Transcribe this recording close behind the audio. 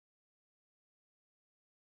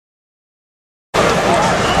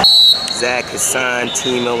Zak Hassan,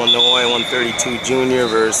 Team Illinois, 132 Junior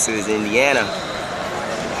versus Indiana.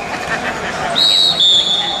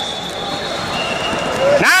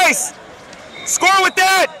 Nice! Score with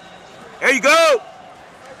that! There you go!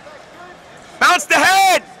 Bounce the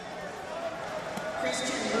head!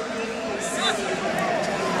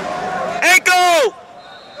 Ankle!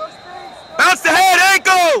 Bounce the head,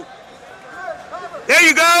 ankle! There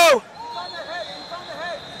you go!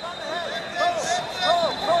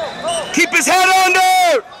 Keep his head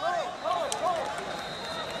under!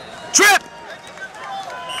 Trip!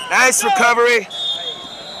 Nice recovery.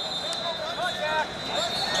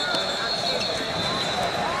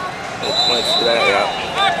 Points for that, yeah.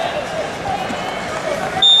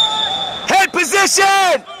 Head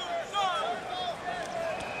position!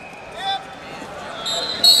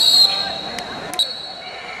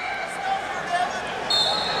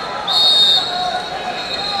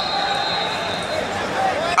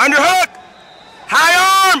 Underhook! High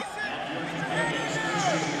arm!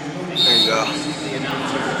 There you go.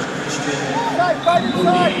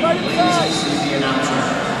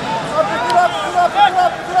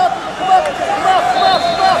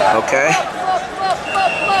 Okay.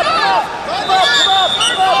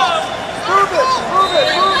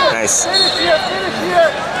 Nice.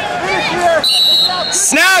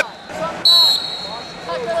 Snap!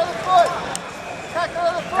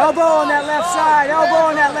 Elbow on that left side. Elbow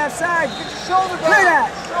on that left side. Clear that.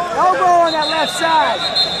 Elbow on that left side.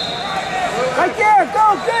 Right there.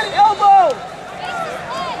 Go. Get it. Elbow.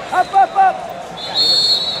 Up, up, up.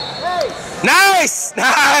 Hey. Nice.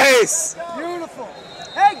 Nice. Beautiful.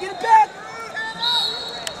 Hey, get it back.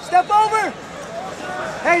 Step over.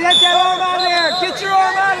 Hey, get that arm out of there. Get your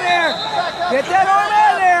arm out of there. Get that arm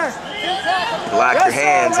out of there. Lock your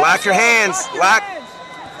hands. Lock your hands. Lock.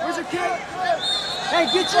 Where's your kick? Hey,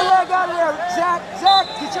 get your leg out of there, Zach. Zach,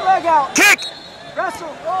 get your leg out. Kick. Wrestle.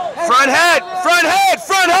 Hey, front head. Front head.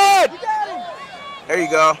 Front head. You got him. There you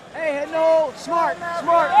go. Hey, head no. Smart.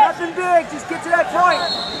 Smart. Nothing big. Just get to that point.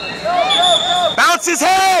 Go, go, go. Bounce his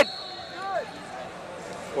head.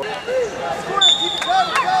 Go, go.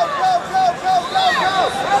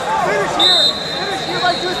 Finish here. Finish here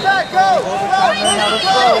like just that. Go.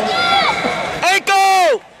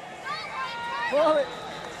 Ankle. Pull it.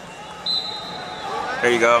 There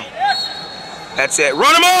you go. That's it.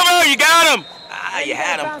 Run him over. You got him. Ah, you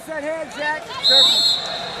had him. Bounce that head, Zach. Circle.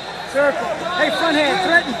 Circle. Hey, front hand.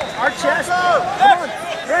 Threaten. Our chest. Come on.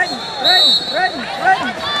 Threaten. Threaten. Threaten.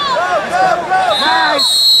 Threaten. Go, go, go.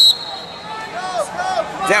 Nice. Go, go.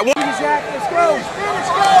 That one. Zach, let's go. Finish,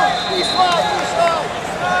 go. Please slide. Please slide.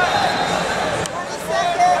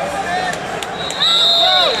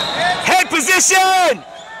 Head position.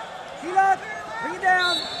 Heel up. Bring it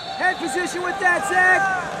down. Head position with that, Zach.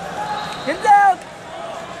 Get down.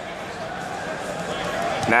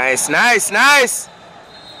 Nice, nice, nice.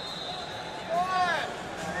 4,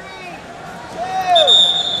 3, 2,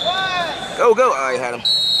 1. Go, go. Oh, you had him.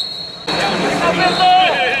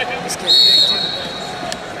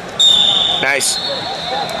 Nice.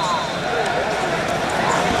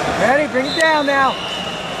 Ready? Bring it down now.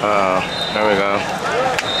 There we go.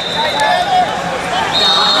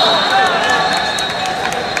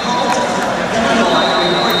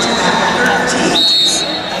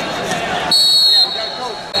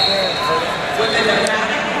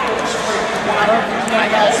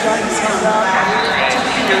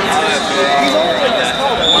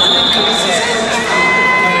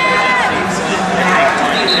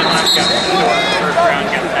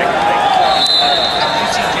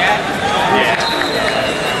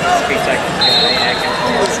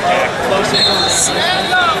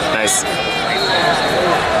 Nice.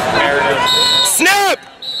 Snap!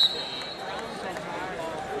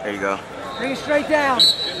 There you go. Bring it straight down.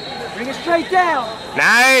 Bring it straight down.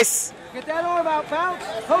 Nice. Get that arm out, bounce.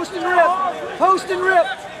 Post and rip. Post and rip.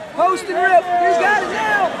 Post and rip. You got it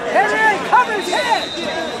now. Henry, cover his head.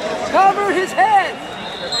 Cover his head.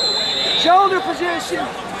 Shoulder position.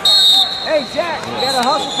 Hey, Zach, you got to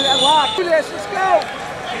hustle for that lock. Do this. Let's go.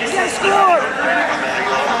 You got to score.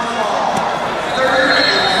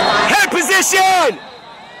 Head position.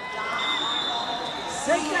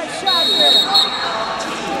 Take that shot there.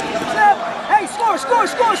 Step. Hey, score, score,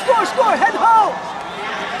 score, score, score. Head home.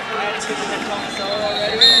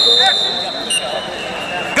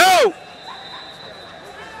 Go.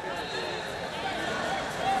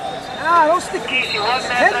 Ah, don't stick.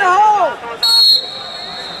 Head in the hole.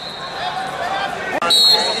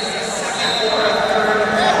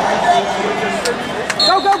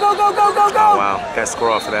 Go, go, go, go, go, go, go. Oh, wow. Got to score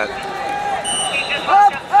off of that.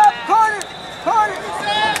 Up, up, corner, corner.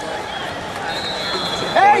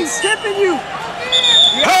 Hey, tipping you.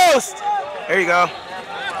 Post! There you go.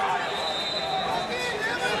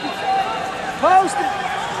 Post it.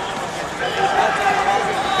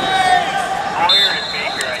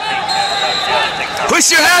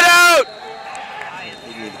 Push your head out!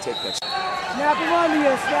 You need to take that. Snap him under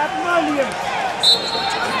you. Snap him under you.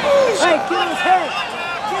 Hey, get on his head.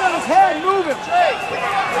 Get on his head. Move him.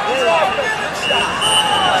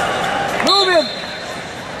 Move him.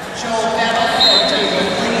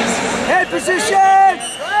 Head position.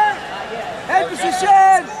 Head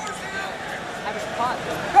position.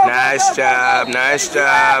 Go, Nice go, go, job, go. nice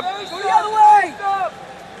job. Go the other way.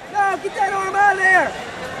 No, get that arm out of there.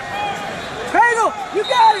 Cradle, you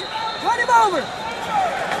got it. Run him over.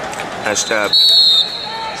 Nice job.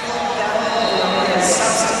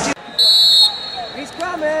 He's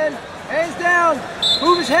coming. Hands down.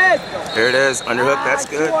 Move his head. There it is. Underhook, that's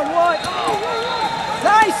good. 2-on-1.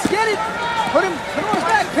 Nice. Get it. Put him on his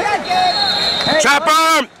back. Pin. Hey, Trap run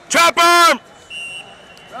arm! Trap arm!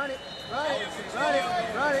 Run it. Run it. Run it.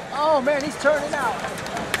 Run it. Oh, man, he's turning out.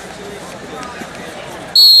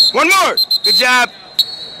 One more! Good job.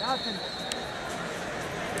 Nothing.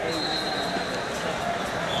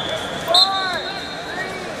 4,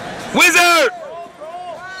 3. Wizard!